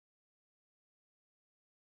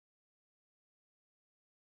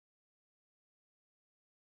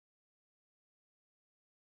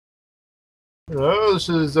Hello, this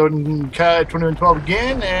is Odin Kai 2112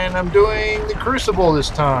 again, and I'm doing the Crucible this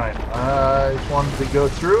time. I just wanted to go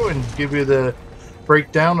through and give you the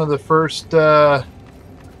breakdown of the first 24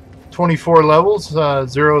 levels,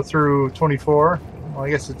 0 through 24. Well, I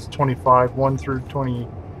guess it's 25, 1 through 20,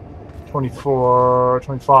 24,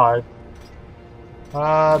 25.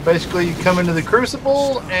 Basically, you come into the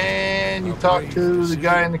Crucible, and you talk to the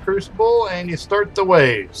guy in the Crucible, and you start the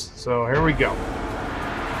waves. So here we go.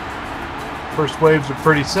 First waves are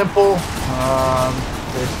pretty simple.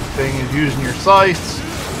 Basic thing is using your sights.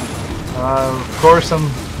 Of course,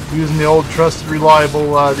 I'm using the old trusted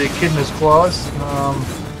reliable, the Echidna's Claws.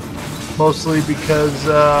 Mostly because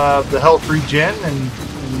the health regen and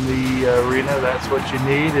in the arena, that's what you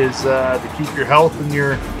need is to keep your health and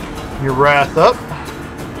your wrath up.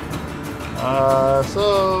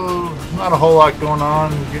 So not a whole lot going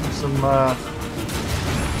on. Getting some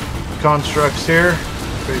constructs here.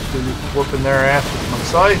 Basically just whooping their ass with my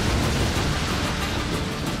scythe.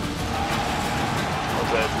 What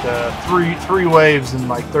was that? Three waves in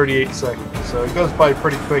like 38 seconds. So it goes by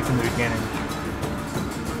pretty quick in the beginning.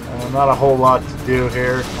 Not a whole lot to do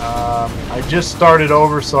here. I just started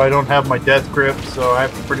over, so I don't have my death grip, so I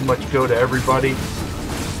have to pretty much go to everybody.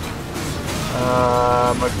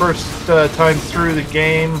 My first time through the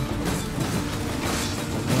game.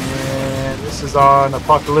 This is on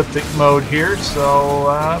apocalyptic mode here, so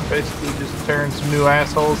basically just tearing some new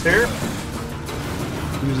assholes here.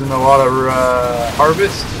 Using a lot of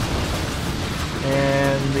harvest.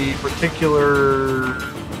 And the particular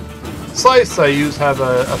slice I use have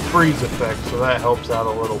a freeze effect, so that helps out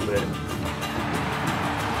a little bit.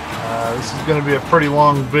 This is going to be a pretty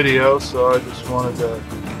long video, so I just wanted to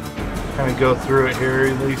kind of go through it here,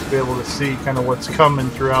 at least be able to see kind of what's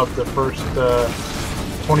coming throughout the first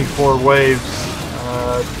 24 waves.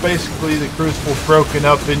 Basically, the Crucible is broken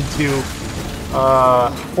up into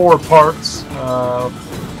 4 parts,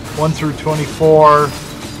 1 through 24,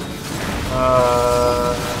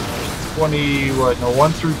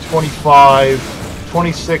 1 through 25,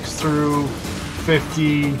 26 through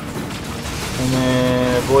 50, and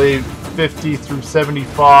then I believe 50 through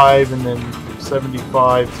 75, and then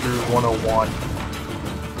 75 through 101.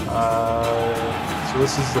 So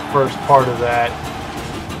this is the first part of that.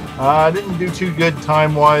 I didn't do too good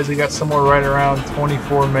time-wise. I got somewhere right around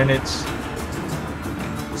 24 minutes.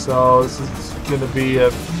 So this is going to be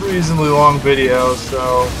a reasonably long video.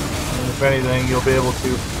 So if anything, you'll be able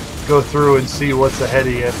to go through and see what's ahead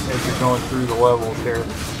of you as you're going through the levels here.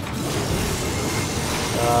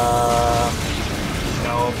 You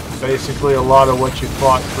know, basically a lot of what you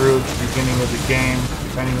fought through at the beginning of the game,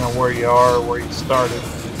 depending on where you are or where you started.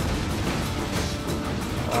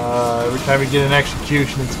 Every time you get an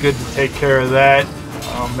execution, it's good to take care of that.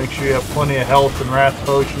 Make sure you have plenty of health and wrath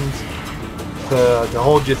potions to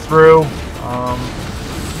hold you through.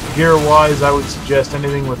 Gear-wise, I would suggest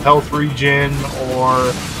anything with health regen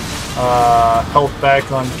or health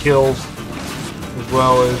back on kills, as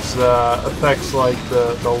well as effects like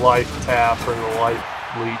the life tap or the life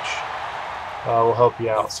leech will help you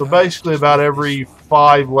out. So basically, about every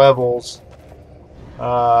 5 levels,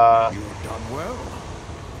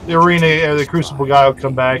 the arena or the Crucible guy will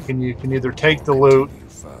come back, and you can either take the loot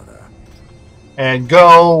and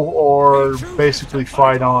go, or basically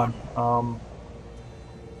fight on.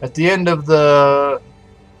 At the end of the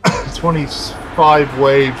 25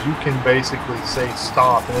 waves, you can basically say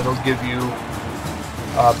stop, and it'll give you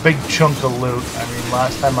a big chunk of loot. I mean,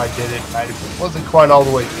 last time I did it, I wasn't quite all the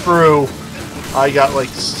way through. I got like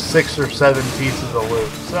 6 or 7 pieces of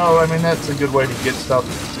loot. So, I mean, that's a good way to get stuff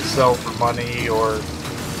to sell for money, or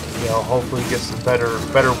you know, hopefully get some better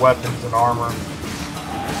weapons and armor.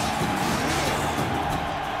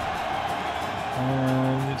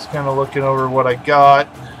 And just kind of looking over what I got.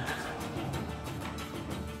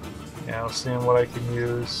 You know, seeing what I can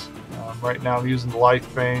use. Right now I'm using the Life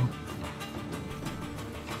Vein.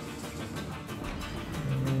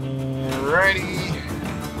 Alrighty.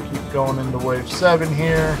 Keep going into wave 7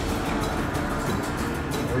 here.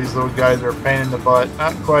 These little guys are a pain in the butt.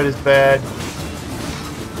 Not quite as bad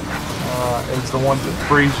as the ones that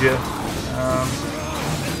freeze you.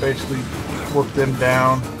 Basically whoop them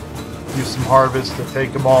down, use some harvest to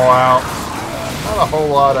take them all out. Not a whole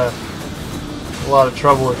lot of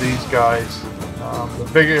trouble with these guys.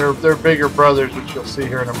 They're bigger brothers, which you'll see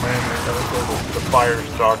here in a minute. The fire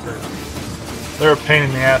stalkers. They're a pain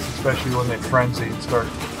in the ass, especially when they frenzy and start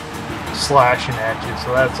slashing at you.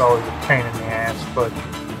 So that's always a pain in the ass. But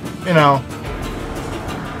you know.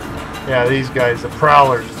 Yeah, these guys, the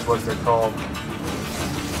Prowlers is what they're called.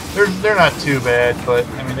 they're not too bad, but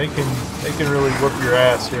I mean they can really whip your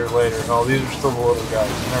ass here later. Oh, these are still the little guys.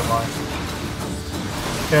 Never mind.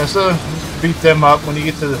 Yeah, so beat them up. When you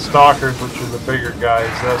get to the stalkers, which are the bigger guys,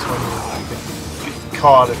 that's when you get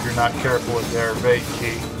caught if you're not careful with their bait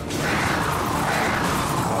key.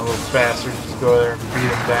 Little bastards, just go there and beat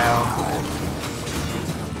them down.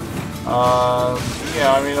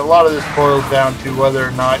 Yeah, I mean, a lot of this boils down to whether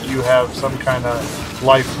or not you have some kind of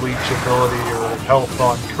life leech ability or health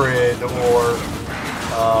on crit or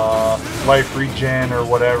life regen or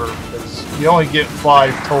whatever. Because you only get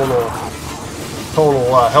 5 total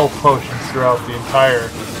health potions throughout the entire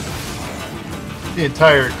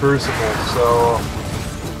Crucible. So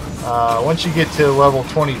once you get to level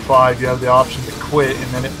 25, you have the option to quit,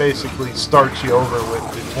 and then it basically starts you over with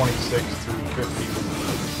the 26 through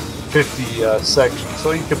 50 section.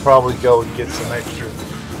 So you could probably go and get some extra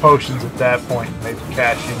potions at that point and maybe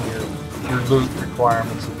cash in your loot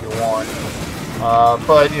requirements if you want.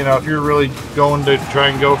 But you know, if you're really going to try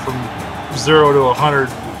and go from 0 to 100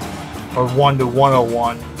 or 1 to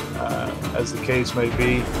 101, as the case may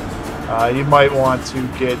be, you might want to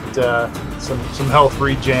get some health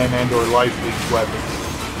regen and or life leech weapons.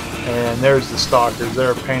 And there's the stalkers.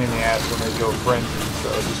 They're a pain in the ass when they go frenzy,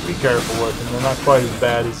 so just be careful with them. They're not quite as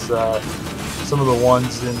bad as some of the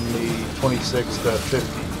ones in the 26 to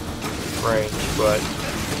 50 range, but I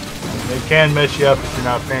mean, they can mess you up if you're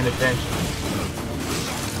not paying attention.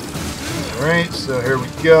 Alright, so here we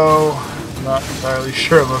go. I'm not entirely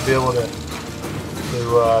sure I'm going to be able to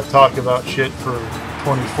talk about shit for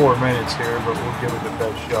 24 minutes here, but we'll give it the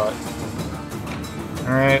best shot.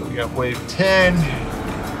 Alright, we got wave 10.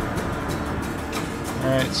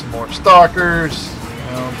 Alright, some more stalkers.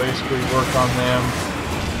 You know, basically work on them.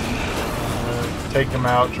 Take them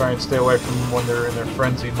out, try and stay away from them when they're in their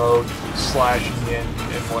frenzy mode, slashing you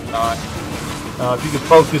and whatnot. If you can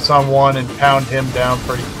focus on one and pound him down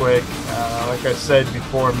pretty quick, like I said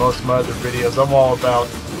before in most of my other videos, I'm all about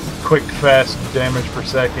quick, fast damage per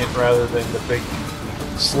second rather than the big,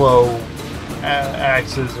 slow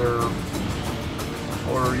axes or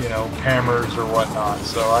you know, hammers or whatnot.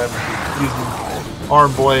 So I'm using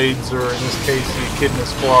arm blades, or in this case, the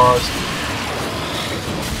echidna's claws.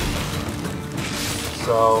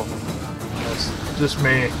 So that's just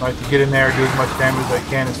me. I like to get in there, do as much damage as I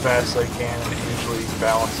can, as fast as I can, and it usually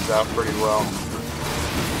balances out pretty well.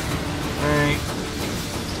 Alright,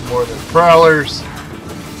 some more of the prowlers.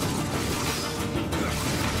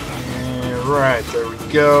 And right, there we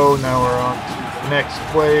go. Now we're on to the next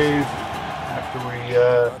wave. After we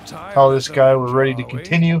tell this guy we're ready to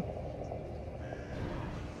continue.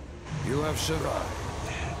 You have survived.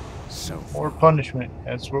 So more punishment.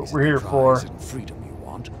 That's what we're here for. Freedom you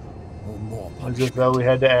want, or more As punishment? if that we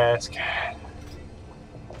had to ask.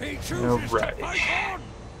 He chooses Alright. to fight on.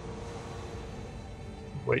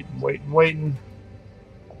 Waiting.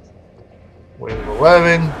 Wave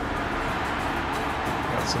 11.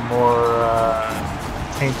 Got some more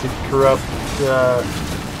tainted, corrupt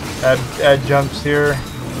adjuncts here.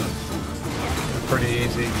 They're pretty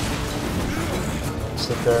easy.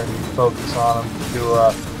 Sit there and focus on them.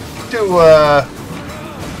 Do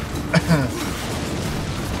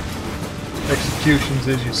executions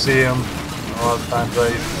as you see them. A lot of times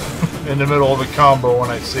I'm in the middle of a combo when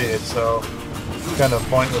I see it, so it's kind of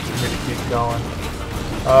pointless for me to keep going.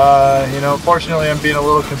 You know, fortunately I'm being a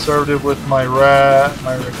little conservative with my wrath,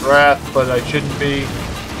 but I shouldn't be.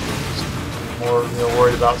 Just more, you know,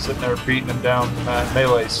 worried about sitting there beating them down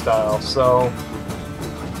melee style. So,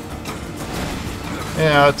 you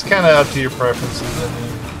know, it's kind of up to your preferences. I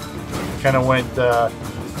mean, kind of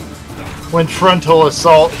went frontal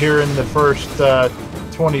assault here in the first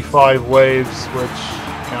 25 waves, which,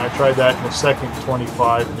 you know, I tried that in the second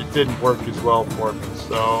 25 and it didn't work as well for me.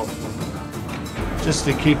 So just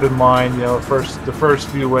to keep in mind, you know, the first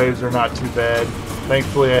few waves are not too bad.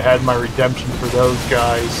 Thankfully I had my redemption for those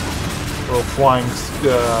guys, little flying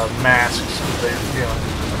masks, because they, you know,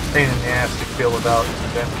 a pain in the ass to kill without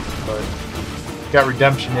redemption, but got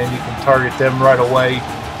redemption in, you can target them right away,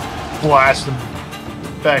 blast them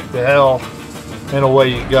back to hell, and away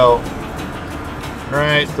you go.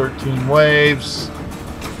 Alright, 13 waves.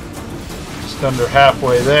 Just under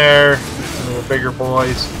halfway there. Some of the bigger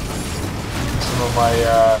boys. Some of my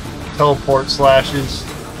teleport slashes.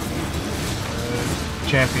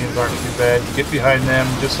 Champions aren't too bad. You get behind them,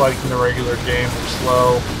 just like in the regular game, they're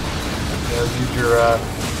slow. You know, use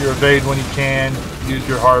your evade when you can. Use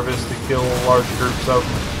your harvest to kill large groups of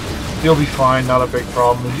them. You'll be fine, not a big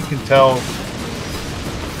problem. As you can tell,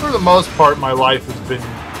 for the most part, my life has been,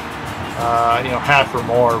 you know, half or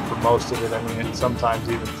more for most of it. I mean, sometimes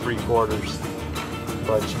even 3/4.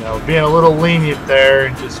 But, you know, being a little lenient there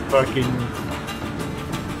and just fucking,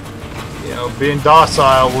 you know, being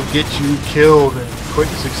docile will get you killed in quick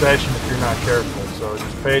succession if you're not careful. So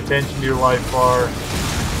just pay attention to your life bar.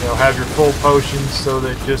 You know, have your full potions so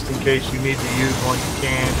that just in case you need to use one, you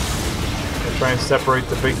can. You know, try and separate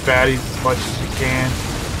the big baddies as much as you can.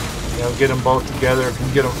 You know, get them both together. If you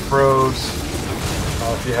can get them froze,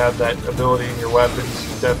 if you have that ability in your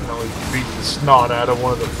weapons, definitely beat the snot out of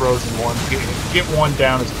one of the frozen ones. Get one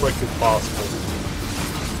down as quick as possible.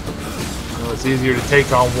 You know, it's easier to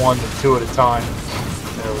take on one than two at a time.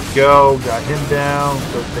 There we go. Got him down.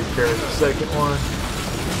 Go take care of the second one.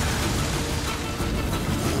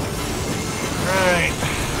 Alright.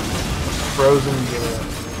 Frozen. Get a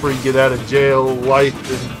free get out of jail life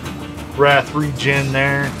and wrath regen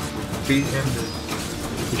there. Beat him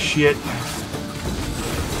to shit.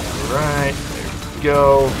 Alright. There we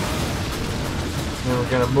go. Then we're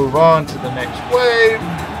going to move on to the next wave.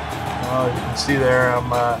 You can see there I'm,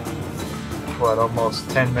 what, almost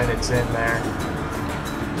 10 minutes in there.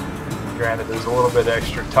 Granted, there's a little bit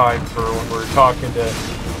extra time for when we're talking to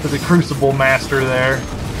the Crucible Master there.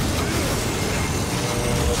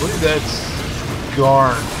 I believe that's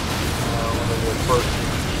Garn, one of the first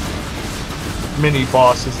mini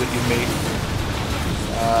bosses that you meet.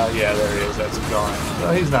 Yeah, there he is. That's Garn.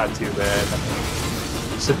 So he's not too bad. I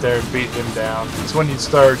mean, sit there and beat him down. It's when you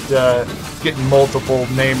start getting multiple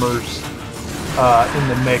namers in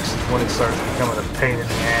the mix is when it starts becoming a pain in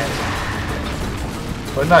the ass.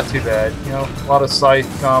 But not too bad, you know. A lot of scythe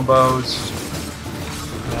combos.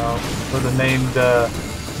 You know, for the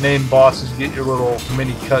named bosses, you get your little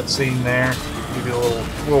mini cutscene there. Give you a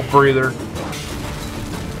little breather.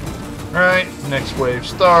 All right, next wave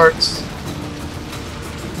starts.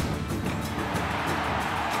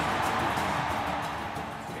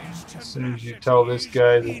 As soon as you tell this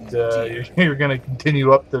guy that you're going to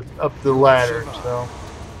continue up the ladder,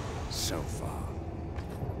 so far.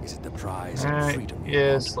 Is it the prize all of right, freedom?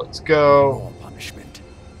 yes, let's go. More punishment.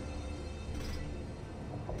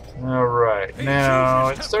 All right, now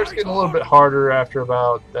it starts getting a little bit harder after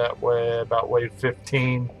about wave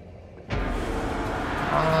 15.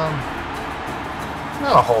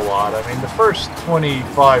 Not a whole lot. I mean, the first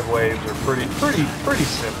 25 waves are pretty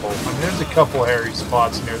simple. I mean, there's a couple hairy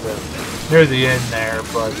spots near the end there,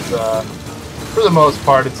 but for the most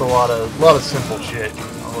part, it's a lot of simple shit. You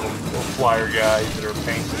know, little flyer guys that are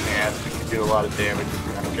pains in the ass that can do a lot of damage if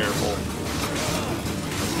you're not careful.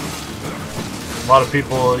 A lot of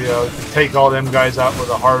people, you know, take all them guys out with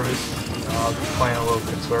a harvest. Just playing a little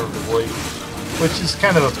conservatively, which is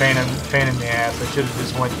kind of a pain in the ass. I should have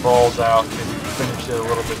just went balls out and finished it a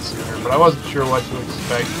little bit sooner, but I wasn't sure what to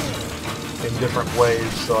expect in different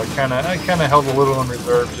waves, so I kind of held a little in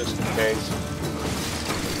reserve just in case.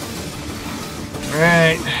 All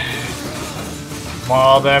right,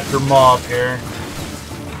 mob after mob here.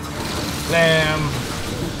 Bam,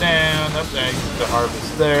 down, up there. Get the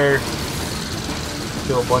harvest there.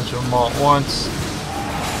 Kill a bunch of them all at once.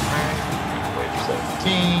 Alright, wave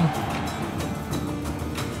 17.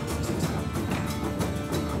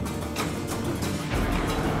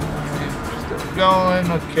 Still going.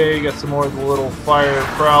 Okay, got some more of the little fire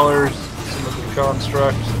prowlers, some of the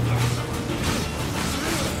constructs.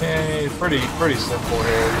 Okay, pretty simple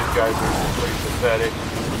here. These guys are pretty pathetic.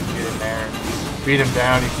 Get in there and beat them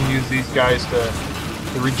down. You can use these guys to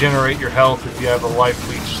regenerate your health if you have a life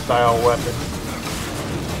leech style weapon.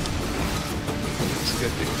 It's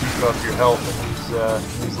good to keep up your health in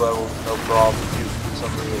these levels, no problem. Using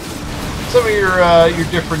some of your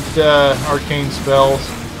different arcane spells.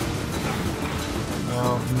 You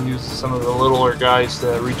know, you can use some of the littler guys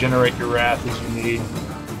to regenerate your wrath as you need.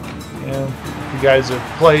 And if you guys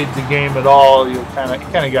have played the game at all, you kind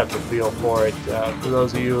of got the feel for it. For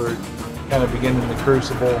those of you who are kind of beginning the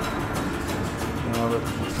Crucible, you know, the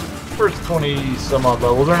first 20 some odd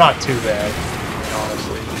levels are not too bad,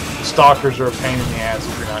 honestly. The stalkers are a pain in the ass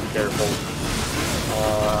if you're not careful.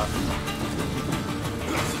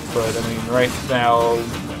 But I mean, right now, you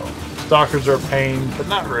know, stalkers are a pain, but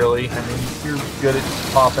not really. I mean, if you're good at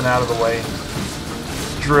just popping out of the way,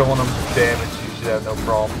 drilling them with damage, you should have no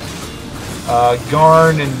problem.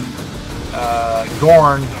 Garn and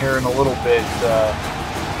Gorn here in a little bit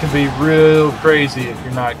can be real crazy if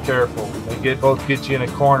you're not careful. They both get you in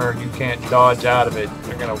a corner and you can't dodge out of it.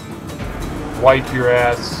 They're gonna wipe your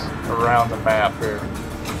ass around the map here.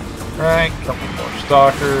 Alright, a couple more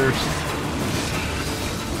stalkers.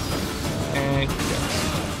 And got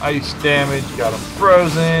some ice damage, got them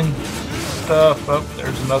frozen. Stuff. Oh,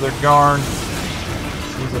 there's another Garn.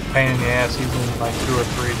 He's a pain in the ass. He's in like 2 or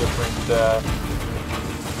 3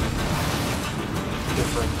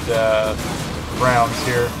 different rounds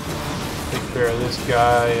here. Take care of this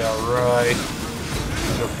guy. Alright.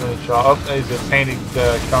 Go finish off. Oh, he's a painted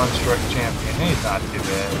construct champion. He's not too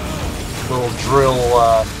bad. Little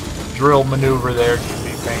drill maneuver there can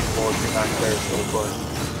be painful if you're not careful, but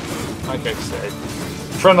like I said,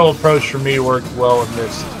 frontal approach for me worked well in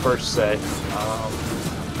this first set.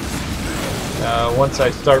 Once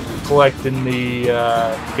I start collecting the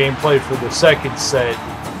gameplay for the second set,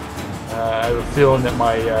 I have a feeling that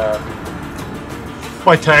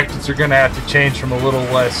my tactics are going to have to change from a little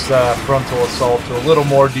less frontal assault to a little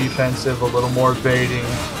more defensive, a little more evading.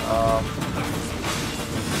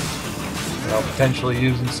 Potentially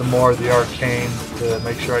using some more of the arcane to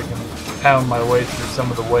make sure I can pound my way through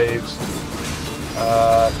some of the waves.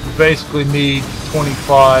 You basically need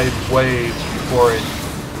 25 waves before it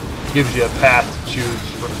gives you a path to choose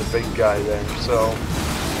from the big guy there. So,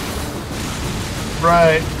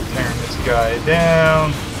 right, tearing this guy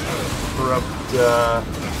down. Corrupt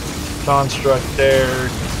construct there.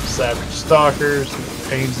 Some savage stalkers,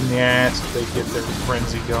 pains in the ass if they get their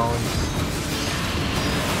frenzy going.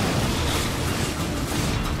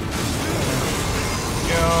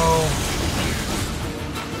 Go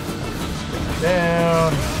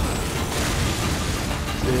down.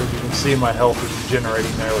 As you can see, my health is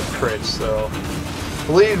regenerating there with crits. So I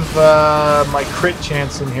believe my crit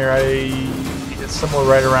chance in here is somewhere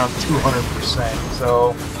right around 200%.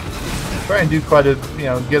 So try and do quite a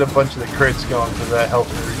get a bunch of the crits going because that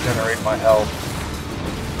helps me regenerate my health.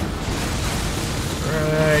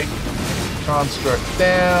 Right, construct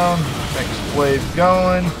down. Next wave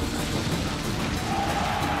going.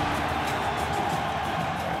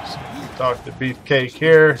 Talk to Beefcake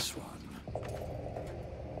here.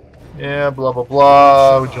 Yeah, blah blah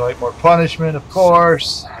blah. Would you like more punishment? Of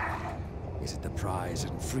course. Is it the prize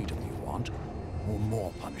and freedom you want, or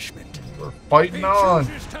more punishment? We're fighting on.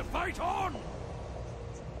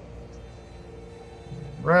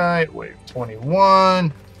 Right, wave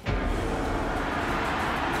 21.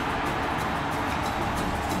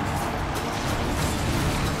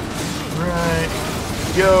 Right,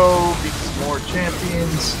 go. Beat some more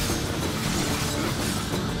champions.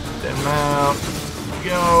 Them out.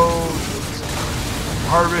 Go.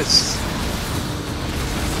 Harvest.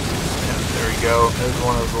 Yeah, there we go. There's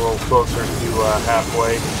one of those a little closer to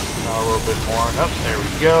halfway. A little bit more. Up there we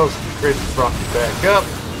go. Some crits brought me back up.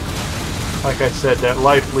 Like I said, that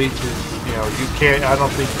life leech is, you can't. I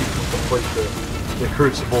don't think you can complete the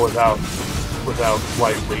Crucible without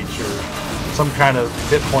life leech or some kind of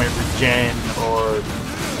hit point regen or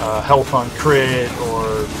health on crit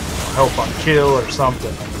or health on kill or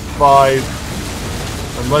something. 5,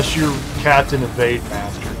 unless you're Captain Evade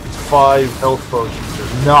Master, 5 health potions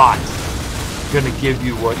are not going to give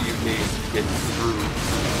you what you need to get through,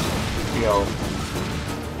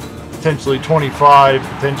 potentially 25,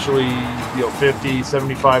 potentially, 50,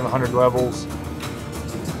 75, 100 levels.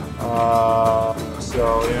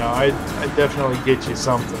 So, I definitely get you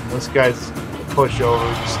something. This guy's a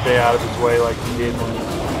pushover. Just stay out of his way like he did when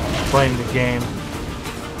playing the game.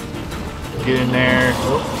 Get in there.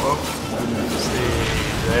 Let's see.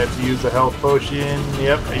 Do I have to use the health potion?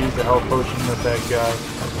 Yep, I used the health potion with that guy.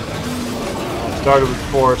 I started with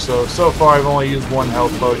 4, so far I've only used 1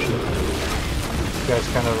 health potion. This guy's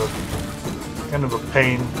kind of a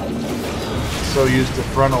pain. So used to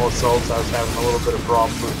frontal assaults, I was having a little bit of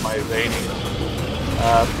problems with my evading.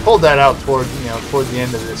 Pulled that out toward the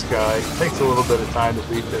end of this guy. It takes a little bit of time to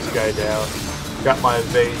beat this guy down. Got my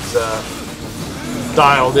evades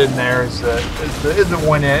dialed in there as it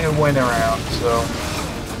went around. So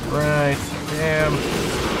right, damn, a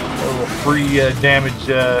little free damage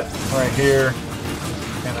right here.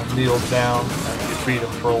 Kind of kneeled down. I could beat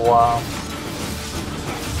him for a while.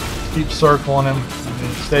 Keep circling him.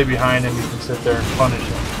 And stay behind him. You can sit there and punish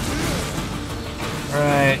him.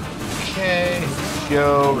 Right. Okay. Let's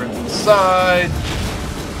go. Right to the side.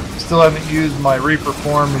 Still haven't used my Reaper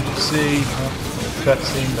form, as you see.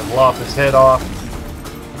 Cutscene to lop his head off.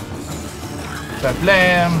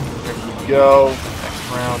 Blam. There we go. Next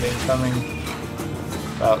round incoming.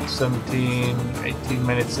 About 17, 18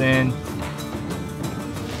 minutes in.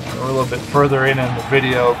 We're a little bit further in the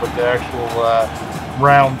video, but the actual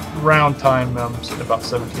round time at about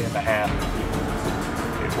 17 and a half.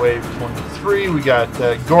 Okay, wave 23. We got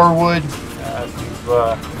Gorwood.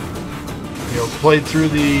 If you've played through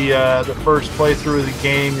the first playthrough of the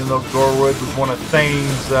game, you'll know Gorwood was one of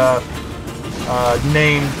Thane's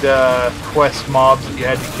named quest mobs that you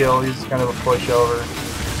had to kill. He's kind of a pushover.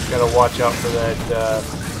 Got to watch out for that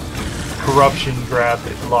corruption grab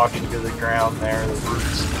that locks you to the ground there, the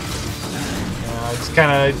roots. It's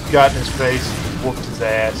kind of got in his face. whooped his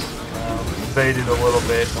ass. Evaded a little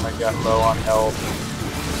bit when I got low on health.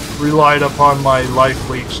 Relied upon my life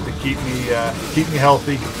leech to keep me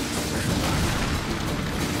healthy.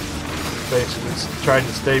 Basically tried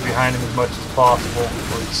to stay behind him as much as possible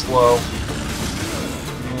where he's slow.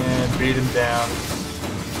 And beat him down.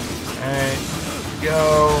 Alright,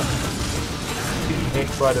 go. Getting hit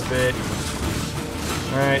quite a bit.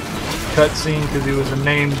 Alright, cutscene because he was a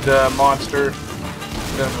named monster.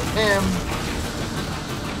 Done with him.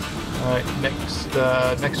 Alright,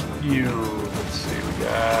 next few. Let's see, we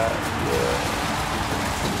got.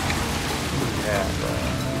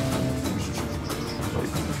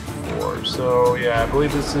 Four. So yeah, I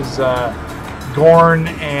believe this is Gorn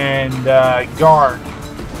and Garn.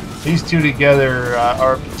 These two together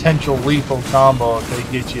are a potential lethal combo if they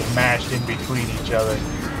get you mashed in between each other.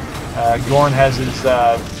 Gorn has his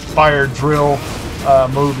fire drill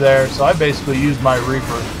move there, so I basically used my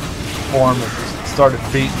Reaper form and just started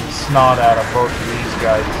beating the snot out of both of these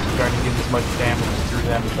guys, trying to get as much damage through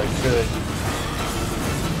them as I could.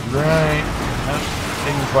 Right,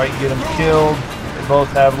 didn't quite get them killed. They both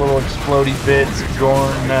have little explodey bits.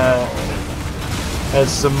 Gorn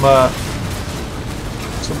has some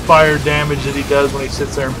fire damage that he does when he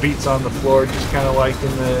sits there and beats on the floor, just kind of like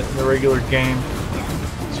in the regular game.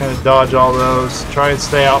 Trying to dodge all those. Try and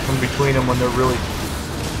stay out from between them when they're really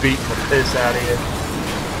beating the piss out of you.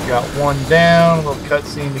 Got one down. A little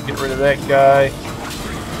cutscene to get rid of that guy.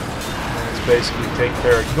 And let's basically take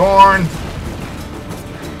care of Gorn.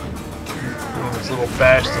 Doing this little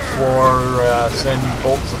bash the floor, send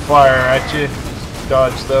bolts of fire at you.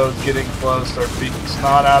 Dodge those, get in close, start beating the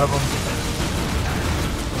snot out of them.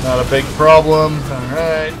 Not a big problem.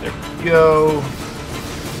 Alright, there we go.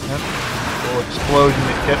 Yep. Little explosion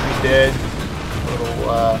that kept me dead.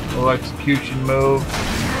 Little execution move.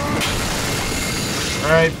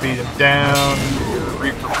 Alright, beat him down.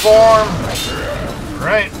 Reperform.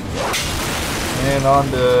 Alright. And on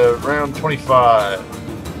to round 25.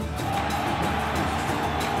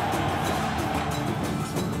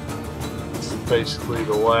 Basically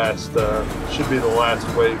the last, should be the last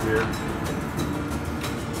wave here.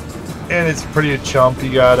 And it's pretty a chump.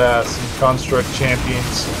 You got some Construct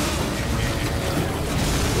Champions.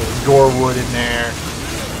 There's Gorewood in there.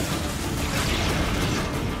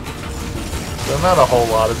 So not a whole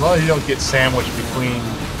lot. As long as you don't get sandwiched between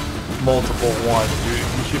multiple ones, you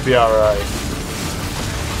should be alright.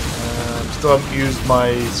 Still haven't used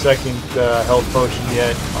my second health potion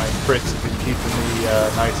yet. My crits have been keeping me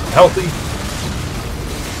nice and healthy.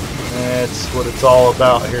 That's what it's all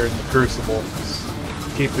about here in the Crucible.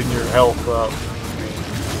 Keeping your health up.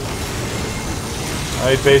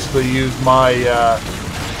 I basically use my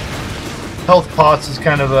health pots as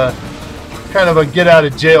kind of a get out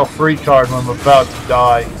of jail free card when I'm about to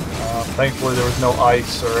die. Thankfully there was no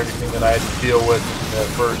ice or anything that I had to deal with in the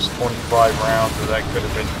first 25 rounds, or that could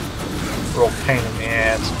have been a real pain in the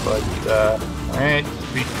ass. But alright,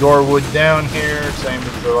 beat Gorewood down here, same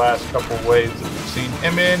as the last couple of waves that we've seen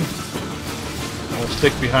him in. We'll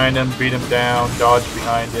stick behind him, beat him down, dodge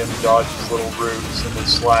behind him, dodge his little roots and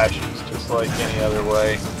his slashes, just like any other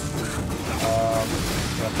way.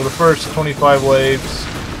 For the first 25 waves,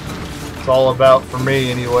 it's all about, for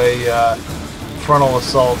me anyway, frontal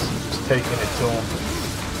assaults and just taking it to him.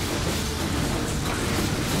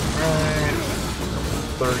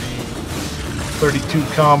 Alright, 32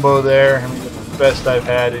 combo there. I mean, the best I've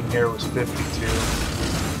had in here was 52.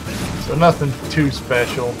 So nothing too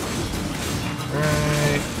special.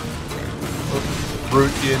 Right.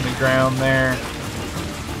 Root you in the ground there.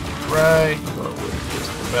 Right. But we're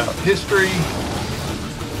just about history.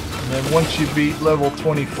 And then once you beat level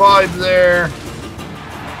 25 there,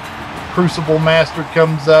 Crucible Master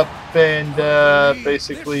comes up and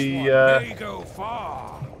basically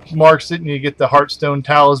marks it, and you get the Heartstone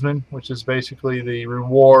Talisman, which is basically the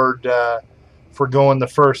reward for going the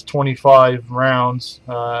first 25 rounds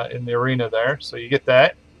in the arena there. So you get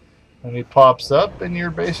that. And he pops up, and you're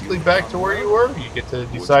basically back to where you were. You get to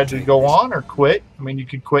decide to go on or quit. I mean, you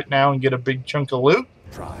could quit now and get a big chunk of loot,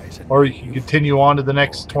 or you can continue on to the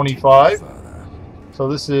next 25. So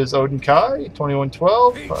this is Odin Kai,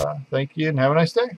 2112. Thank you, and have a nice day.